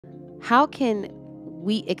How can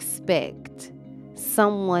we expect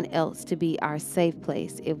someone else to be our safe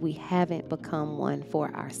place if we haven't become one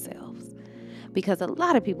for ourselves? Because a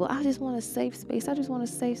lot of people, I just want a safe space. I just want a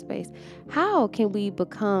safe space. How can we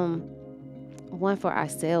become one for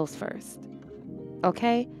ourselves first?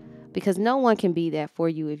 Okay? Because no one can be that for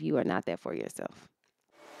you if you are not that for yourself.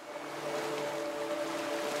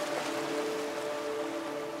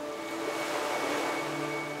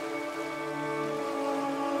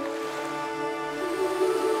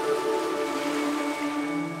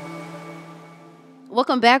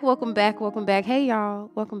 Welcome back, welcome back, welcome back. Hey, y'all.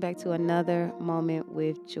 Welcome back to another moment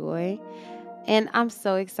with joy. And I'm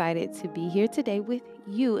so excited to be here today with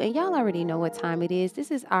you. And y'all already know what time it is. This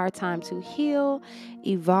is our time to heal,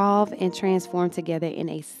 evolve, and transform together in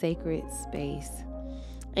a sacred space.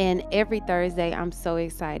 And every Thursday, I'm so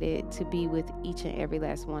excited to be with each and every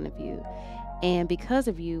last one of you. And because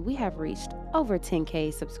of you, we have reached over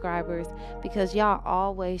 10K subscribers because y'all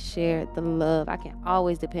always share the love. I can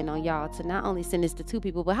always depend on y'all to not only send this to 2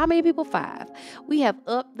 people, but how many people? 5. We have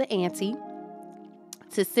upped the ante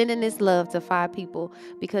to sending this love to 5 people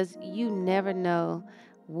because you never know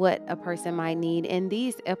what a person might need. And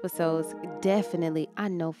these episodes definitely, I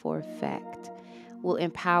know for a fact, will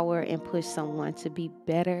empower and push someone to be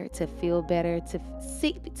better, to feel better, to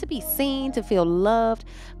be seen, to feel loved.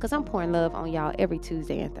 Because I'm pouring love on y'all every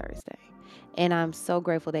Tuesday and Thursday. And I'm so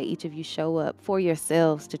grateful that each of you show up for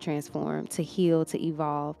yourselves to transform, to heal, to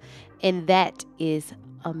evolve. And that is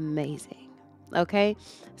amazing. Okay,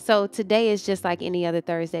 so today is just like any other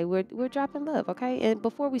Thursday. We're dropping love, okay? And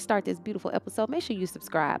before we start this beautiful episode, make sure you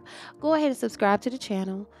subscribe. Go ahead and subscribe to the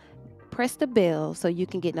channel. Press the bell so you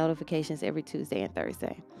can get notifications every Tuesday and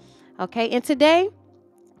Thursday. Okay, and today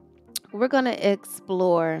we're going to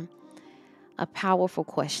explore a powerful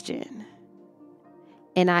question.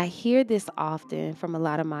 And I hear this often from a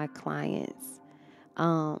lot of my clients.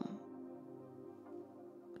 And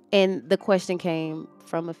the question came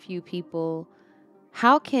from a few people.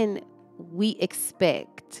 How can we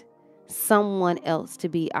expect someone else to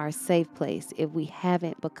be our safe place if we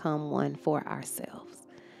haven't become one for ourselves?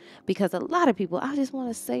 Because a lot of people, I just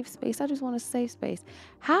want a safe space. I just want a safe space.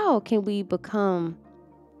 How can we become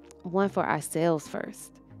one for ourselves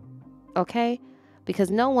first? Okay?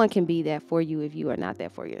 Because no one can be that for you if you are not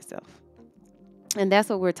that for yourself. And that's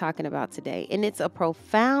what we're talking about today. And it's a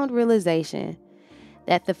profound realization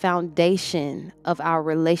that the foundation of our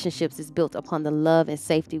relationships is built upon the love and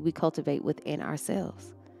safety we cultivate within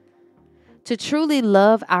ourselves. To truly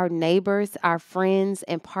love our neighbors, our friends,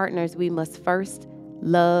 and partners, we must first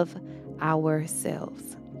love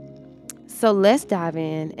ourselves. So let's dive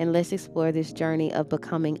in and let's explore this journey of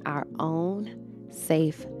becoming our own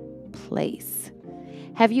safe place.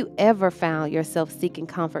 Have you ever found yourself seeking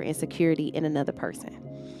comfort and security in another person,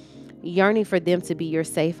 yearning for them to be your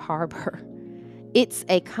safe harbor? It's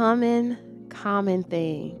a common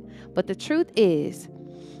thing. But the truth is,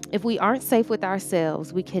 if we aren't safe with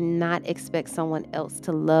ourselves, we cannot expect someone else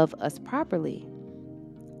to love us properly.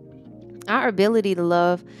 Our ability to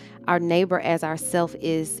love our neighbor as ourselves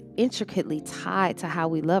is intricately tied to how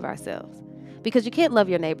we love ourselves. Because you can't love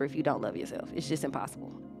your neighbor if you don't love yourself. It's just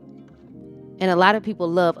impossible. And a lot of people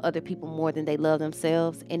love other people more than they love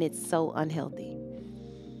themselves, and it's so unhealthy.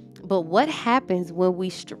 But what happens when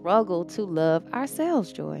we struggle to love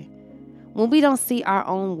ourselves, Joy? When we don't see our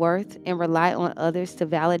own worth and rely on others to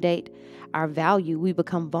validate our value, we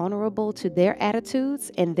become vulnerable to their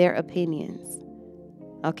attitudes and their opinions.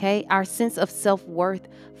 Okay? Our sense of self-worth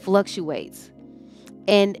fluctuates,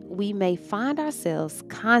 and we may find ourselves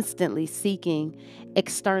constantly seeking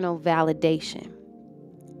external validation.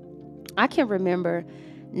 I can remember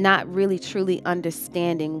not really truly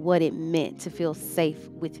understanding what it meant to feel safe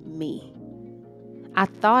with me. I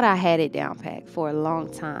thought I had it down pat for a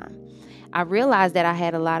long time. I realized that I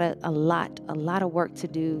had a lot of work to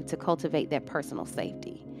do to cultivate that personal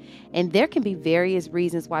safety. And there can be various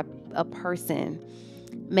reasons why a person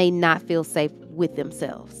may not feel safe with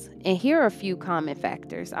themselves. And here are a few common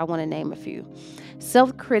factors. I want to name a few.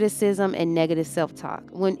 Self-criticism and negative self-talk.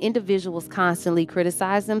 When individuals constantly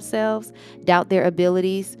criticize themselves, doubt their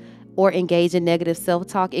abilities, or engage in negative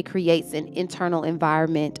self-talk, it creates an internal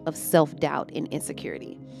environment of self-doubt and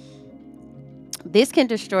insecurity. This can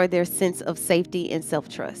destroy their sense of safety and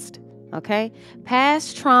self-trust. Okay?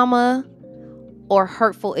 Past trauma or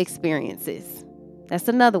hurtful experiences. That's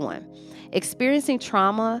another one. Experiencing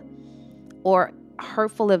trauma or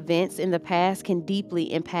hurtful events in the past can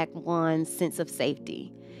deeply impact one's sense of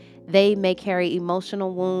safety. They may carry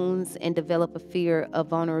emotional wounds and develop a fear of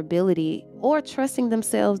vulnerability or trusting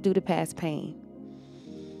themselves due to past pain.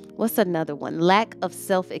 What's another one? Lack of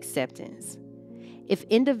self acceptance. If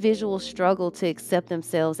individuals struggle to accept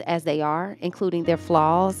themselves as they are, including their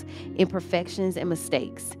flaws, imperfections, and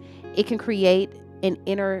mistakes, it can create an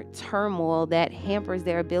inner turmoil that hampers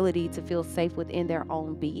their ability to feel safe within their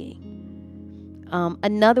own being.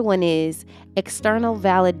 Another one is external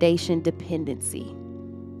validation dependency.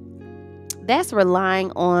 That's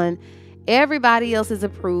relying on everybody else's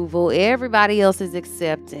approval, everybody else's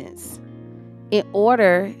acceptance in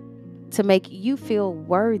order to make you feel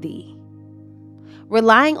worthy.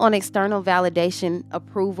 Relying on external validation,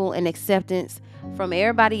 approval, and acceptance from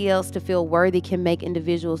everybody else to feel worthy can make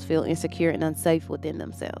individuals feel insecure and unsafe within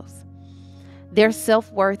themselves. Their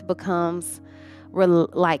self-worth becomes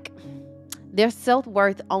like their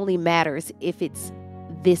self-worth only matters if it's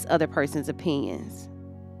this other person's opinions.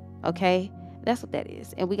 Okay? That's what that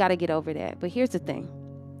is. And we got to get over that. But here's the thing.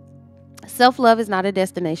 Self-love is not a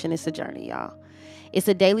destination, it's a journey, y'all. It's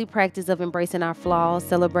a daily practice of embracing our flaws,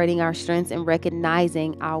 celebrating our strengths, and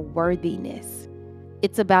recognizing our worthiness.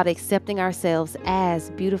 It's about accepting ourselves as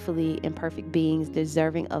beautifully imperfect beings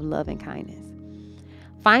deserving of love and kindness.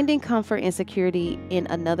 Finding comfort and security in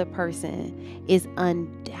another person is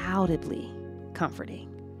undoubtedly comforting.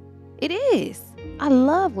 It is. I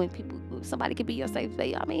love when somebody can be your safe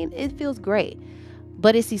space. I mean, it feels great.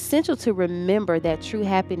 But it's essential to remember that true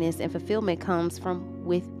happiness and fulfillment comes from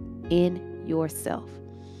within yourself.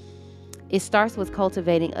 It starts with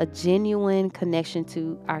cultivating a genuine connection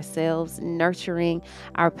to ourselves, nurturing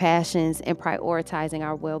our passions, and prioritizing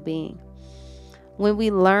our well-being. When we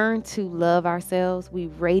learn to love ourselves, we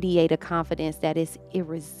radiate a confidence that is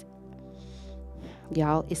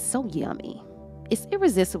y'all, it's so yummy. It's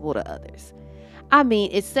irresistible to others. I mean,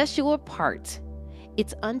 it sets you apart.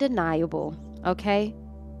 It's undeniable, okay?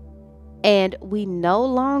 And we no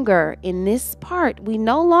longer, in this part, we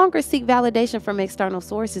no longer seek validation from external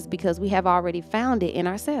sources because we have already found it in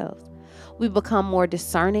ourselves. We become more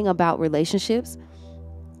discerning about relationships.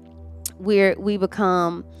 We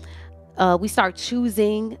start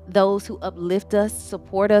choosing those who uplift us,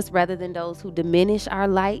 support us, rather than those who diminish our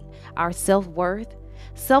light, our self-worth.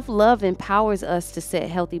 Self-love empowers us to set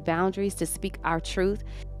healthy boundaries, to speak our truth,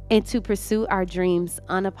 and to pursue our dreams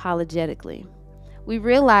unapologetically. We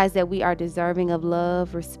realize that we are deserving of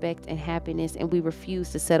love, respect, and happiness, and we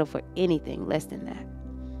refuse to settle for anything less than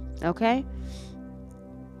that. Okay?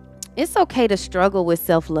 It's okay to struggle with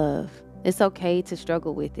self-love. It's okay to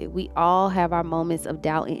struggle with it. We all have our moments of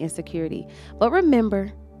doubt and insecurity. But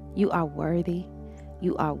remember, you are worthy.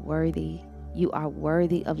 You are worthy. You are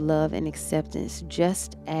worthy of love and acceptance.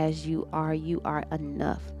 Just as you are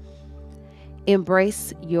enough.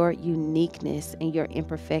 Embrace your uniqueness and your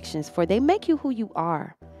imperfections, for they make you who you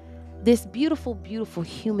are. This beautiful, beautiful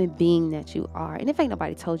human being that you are. And if ain't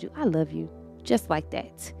nobody told you, I love you just like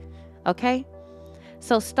that. Okay?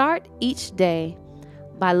 So start each day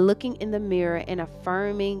by looking in the mirror and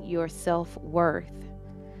affirming your self-worth.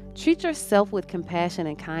 Treat yourself with compassion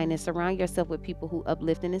and kindness. Surround yourself with people who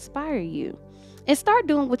uplift and inspire you. And start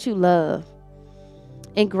doing what you love.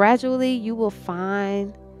 And gradually you will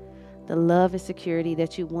find the love and security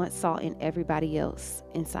that you once saw in everybody else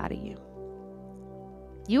inside of you.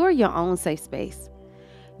 You are your own safe space.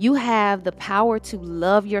 You have the power to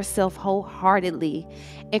love yourself wholeheartedly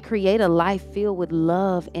and create a life filled with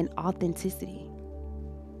love and authenticity.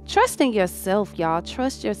 Trust in yourself, y'all.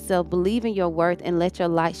 Trust yourself, believe in your worth, and let your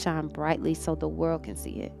light shine brightly so the world can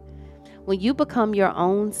see it. When you become your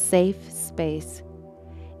own safe space,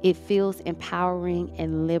 it feels empowering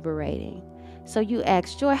and liberating. So you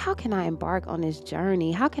ask, Joy, how can I embark on this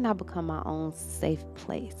journey? How can I become my own safe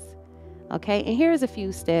place? Okay, and here's a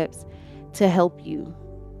few steps to help you.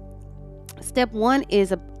 Step one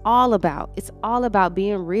is all about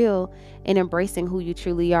being real and embracing who you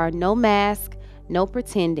truly are. No mask, no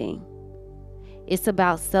pretending. It's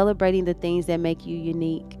about celebrating the things that make you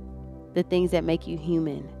unique, the things that make you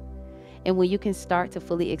human. And when you can start to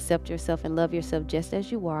fully accept yourself and love yourself just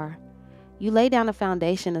as you are, you lay down a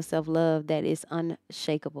foundation of self-love that is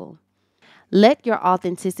unshakable. Let your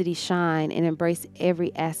authenticity shine and embrace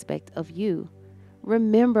every aspect of you.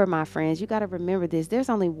 Remember, my friends, you got to remember this. There's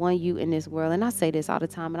only one you in this world. And I say this all the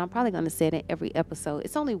time, and I'm probably going to say it in every episode.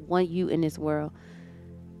 It's only one you in this world.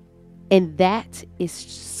 And that is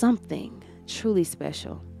something truly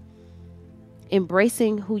special.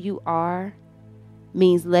 Embracing who you are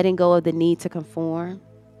means letting go of the need to conform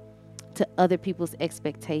to other people's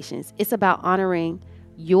expectations. It's about honoring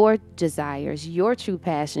your desires, your true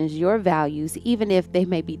passions, your values, even if they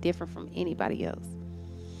may be different from anybody else.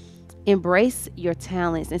 Embrace your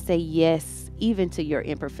talents and say yes, even to your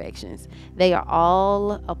imperfections. They are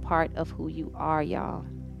all a part of who you are, y'all.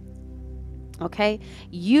 Okay?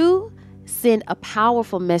 You send a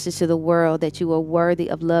powerful message to the world that you are worthy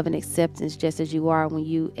of love and acceptance just as you are when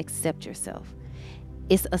you accept yourself.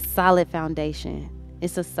 It's a solid foundation.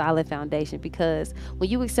 It's a solid foundation because when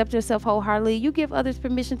you accept yourself wholeheartedly, you give others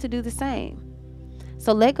permission to do the same.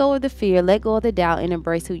 So let go of the fear, let go of the doubt, and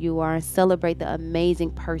embrace who you are and celebrate the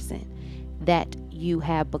amazing person that you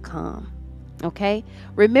have become. Okay?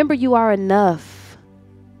 Remember, you are enough.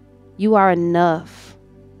 You are enough.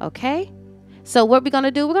 Okay? So what we're going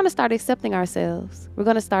to do, we're going to start accepting ourselves. We're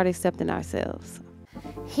going to start accepting ourselves.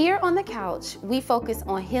 Here on the couch, we focus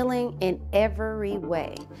on healing in every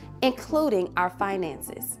way, including our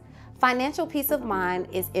finances. Financial peace of mind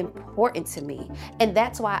is important to me, and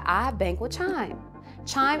that's why I bank with Chime.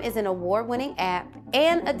 Chime is an award-winning app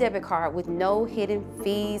and a debit card with no hidden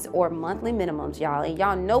fees or monthly minimums, y'all. And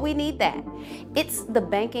y'all know we need that. It's the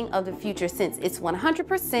banking of the future since it's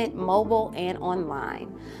 100% mobile and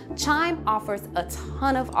online. Chime offers a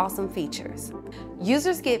ton of awesome features.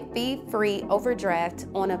 Users get fee-free overdraft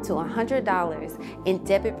on up to $100 in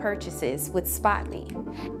debit purchases with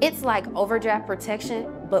SpotMe. It's like overdraft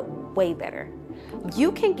protection, but way better.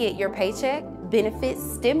 You can get your paycheck, benefits,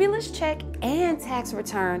 stimulus check, and tax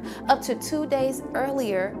return up to 2 days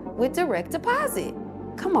earlier with direct deposit.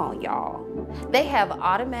 Come on, y'all. They have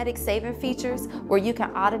automatic saving features where you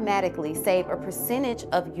can automatically save a percentage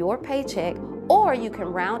of your paycheck, or you can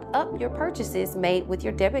round up your purchases made with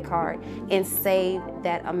your debit card and save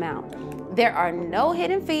that amount. There are no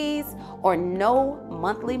hidden fees or no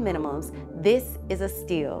monthly minimums. This is a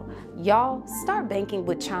steal. Y'all, start banking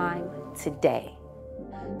with Chime today.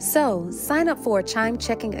 So, sign up for a Chime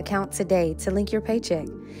checking account today to link your paycheck.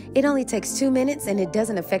 It only takes 2 minutes and it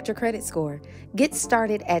doesn't affect your credit score. Get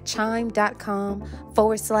started at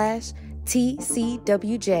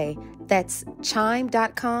chime.com/TCWJ. That's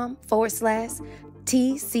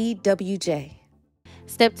chime.com/TCWJ.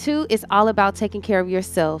 Step 2 is all about taking care of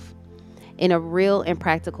yourself in a real and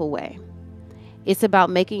practical way. It's about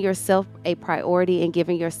making yourself a priority and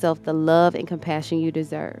giving yourself the love and compassion you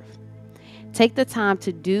deserve. Take the time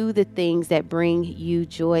to do the things that bring you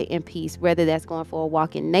joy and peace, whether that's going for a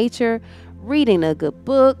walk in nature, reading a good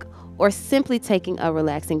book, or simply taking a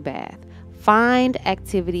relaxing bath. Find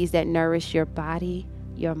activities that nourish your body,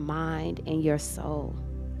 your mind, and your soul.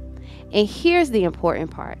 And here's the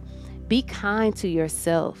important part. Be kind to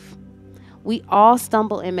yourself. We all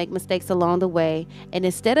stumble and make mistakes along the way, and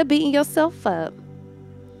instead of beating yourself up,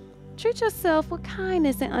 treat yourself with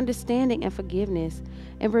kindness and understanding and forgiveness.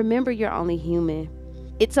 And remember, you're only human.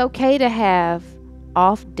 It's okay to have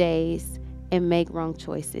off days and make wrong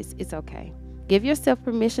choices. It's okay. Give yourself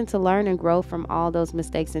permission to learn and grow from all those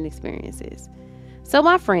mistakes and experiences. So,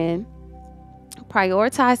 my friend,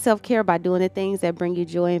 prioritize self-care by doing the things that bring you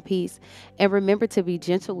joy and peace. And remember to be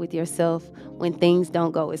gentle with yourself when things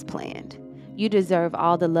don't go as planned. You deserve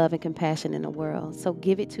all the love and compassion in the world. So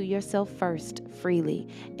give it to yourself first, freely,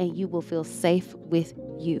 and you will feel safe with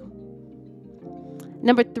you.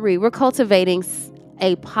 Number 3, we're cultivating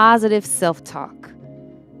a positive self-talk.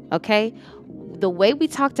 Okay? The way we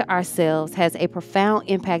talk to ourselves has a profound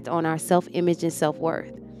impact on our self-image and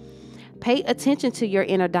self-worth. Pay attention to your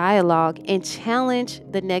inner dialogue and challenge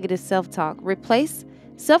the negative self-talk. Replace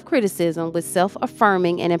self-criticism with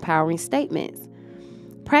self-affirming and empowering statements.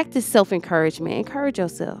 Practice self-encouragement. Encourage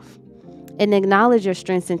yourself. And acknowledge your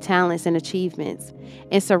strengths and talents and achievements.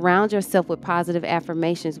 And surround yourself with positive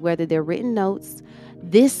affirmations, whether they're written notes,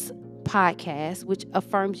 this podcast, which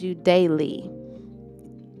affirms you daily,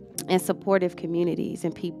 and supportive communities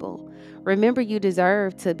and people. Remember, you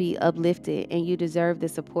deserve to be uplifted and you deserve the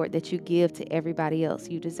support that you give to everybody else.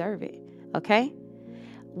 You deserve it. Okay?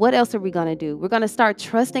 What else are we going to do? We're going to start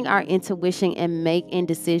trusting our intuition and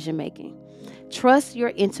decision making. Trust your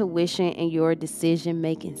intuition and your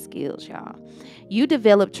decision-making skills, y'all. You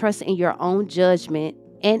develop trust in your own judgment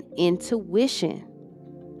and intuition.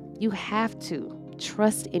 You have to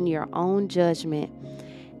trust in your own judgment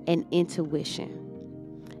and intuition.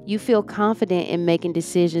 You feel confident in making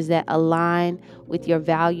decisions that align with your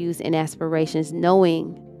values and aspirations,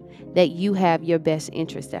 knowing that you have your best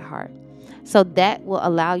interest at heart. So that will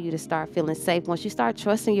allow you to start feeling safe once you start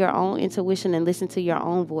trusting your own intuition and listen to your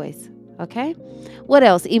own voice. Okay? What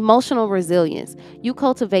else? Emotional resilience. You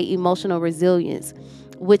cultivate emotional resilience,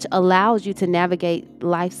 which allows you to navigate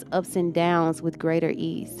life's ups and downs with greater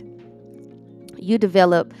ease. You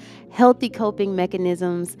develop healthy coping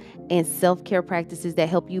mechanisms and self-care practices that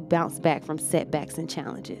help you bounce back from setbacks and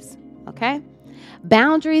challenges. Okay?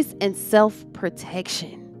 Boundaries and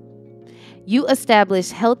self-protection. You establish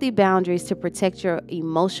healthy boundaries to protect your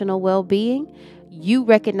emotional well-being. You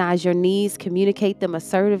recognize your needs, communicate them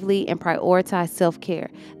assertively, and prioritize self-care.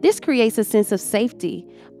 This creates a sense of safety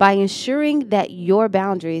by ensuring that your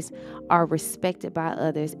boundaries are respected by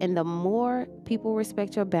others. And the more people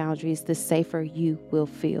respect your boundaries, the safer you will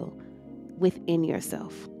feel within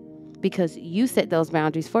yourself, because you set those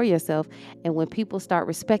boundaries for yourself. And when people start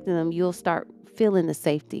respecting them, you'll start feeling the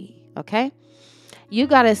safety. Okay? You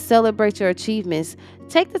got to celebrate your achievements.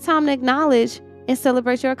 Take the time to acknowledge and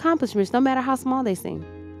celebrate your accomplishments, no matter how small they seem.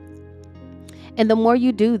 And the more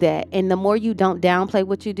you do that, and the more you don't downplay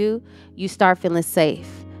what you do, you start feeling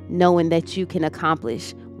safe, knowing that you can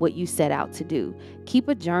accomplish what you set out to do. Keep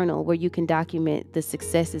a journal where you can document the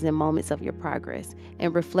successes and moments of your progress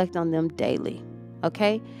and reflect on them daily.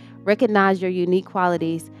 Okay? Recognize your unique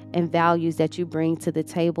qualities and values that you bring to the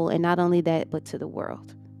table, and not only that, but to the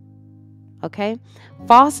world. Okay?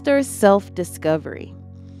 Foster self-discovery.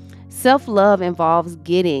 Self-love involves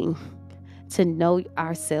getting to know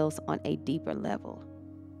ourselves on a deeper level.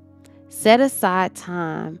 Set aside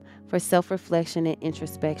time for self-reflection and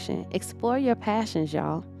introspection. Explore your passions,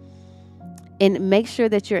 y'all. And make sure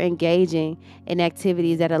that you're engaging in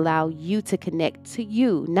activities that allow you to connect to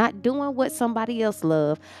you, not doing what somebody else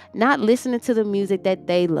loves, not listening to the music that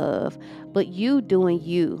they love, but you doing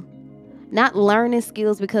you. Not learning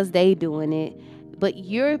skills because they doing it, but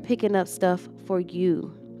you're picking up stuff for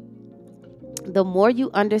you. The more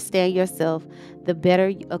you understand yourself, the better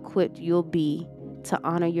equipped you'll be to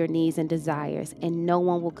honor your needs and desires, and no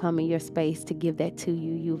one will come in your space to give that to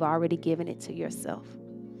you. You've already given it to yourself.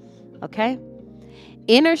 Okay?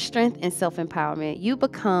 Inner strength and self-empowerment. You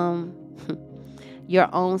become your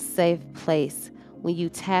own safe place when you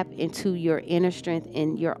tap into your inner strength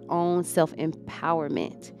and your own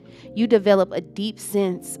self-empowerment. You develop a deep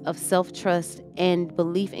sense of self-trust and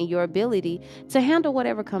belief in your ability to handle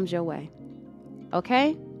whatever comes your way.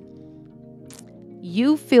 Okay?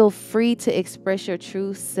 You feel free to express your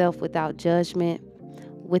true self without judgment,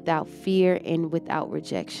 without fear, and without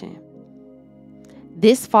rejection.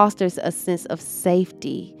 This fosters a sense of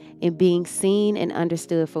safety in being seen and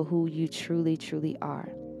understood for who you truly, truly are.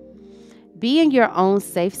 Being your own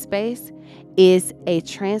safe space is a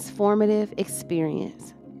transformative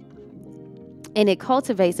experience, and it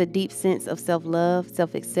cultivates a deep sense of self-love,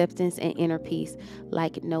 self-acceptance, and inner peace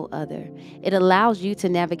like no other. It allows you to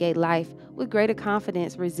navigate life with greater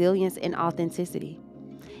confidence, resilience, and authenticity.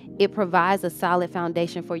 It provides a solid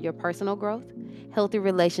foundation for your personal growth, healthy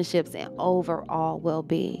relationships, and overall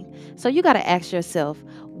well-being. So you got to ask yourself,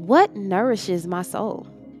 what nourishes my soul?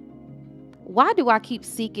 Why do I keep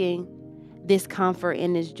seeking this comfort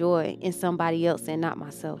and this joy in somebody else and not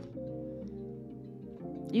myself?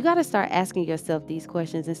 You got to start asking yourself these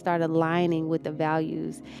questions and start aligning with the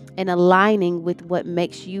values and aligning with what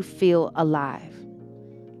makes you feel alive.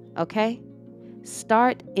 Okay?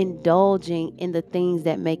 Start indulging in the things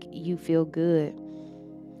that make you feel good.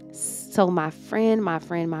 So my friend,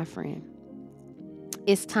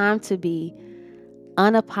 it's time to be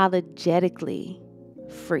unapologetically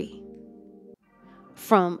free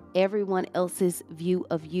from everyone else's view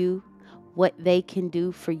of you, what they can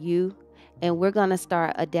do for you. And we're going to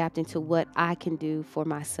start adapting to what I can do for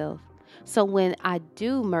myself. So when I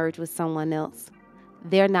do merge with someone else,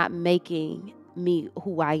 they're not making me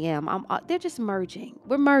who I am. They're just merging.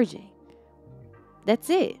 We're merging. That's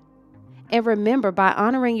it. And remember, by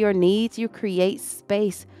honoring your needs, you create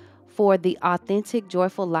space for the authentic,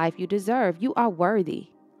 joyful life you deserve. You are worthy.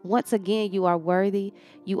 Once again, you are worthy.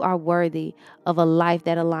 You are worthy of a life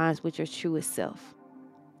that aligns with your truest self.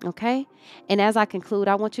 Okay? And as I conclude,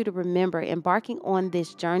 I want you to remember, embarking on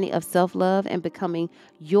this journey of self-love and becoming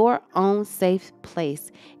your own safe place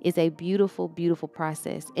is a beautiful, beautiful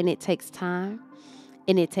process. And it takes time,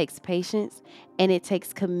 and it takes patience, and it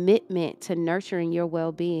takes commitment to nurturing your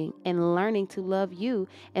well-being and learning to love you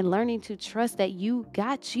and learning to trust that you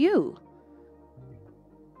got you.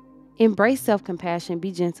 Embrace self-compassion.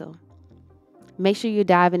 Be gentle. Make sure you're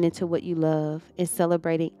diving into what you love and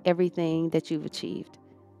celebrating everything that you've achieved.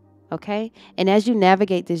 Okay? And as you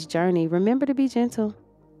navigate this journey, remember to be gentle.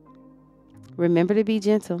 Remember to be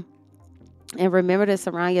gentle. And remember to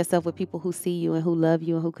surround yourself with people who see you and who love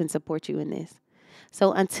you and who can support you in this.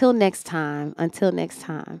 So until next time,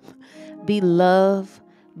 be love,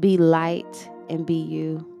 be light, and be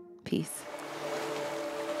you. Peace.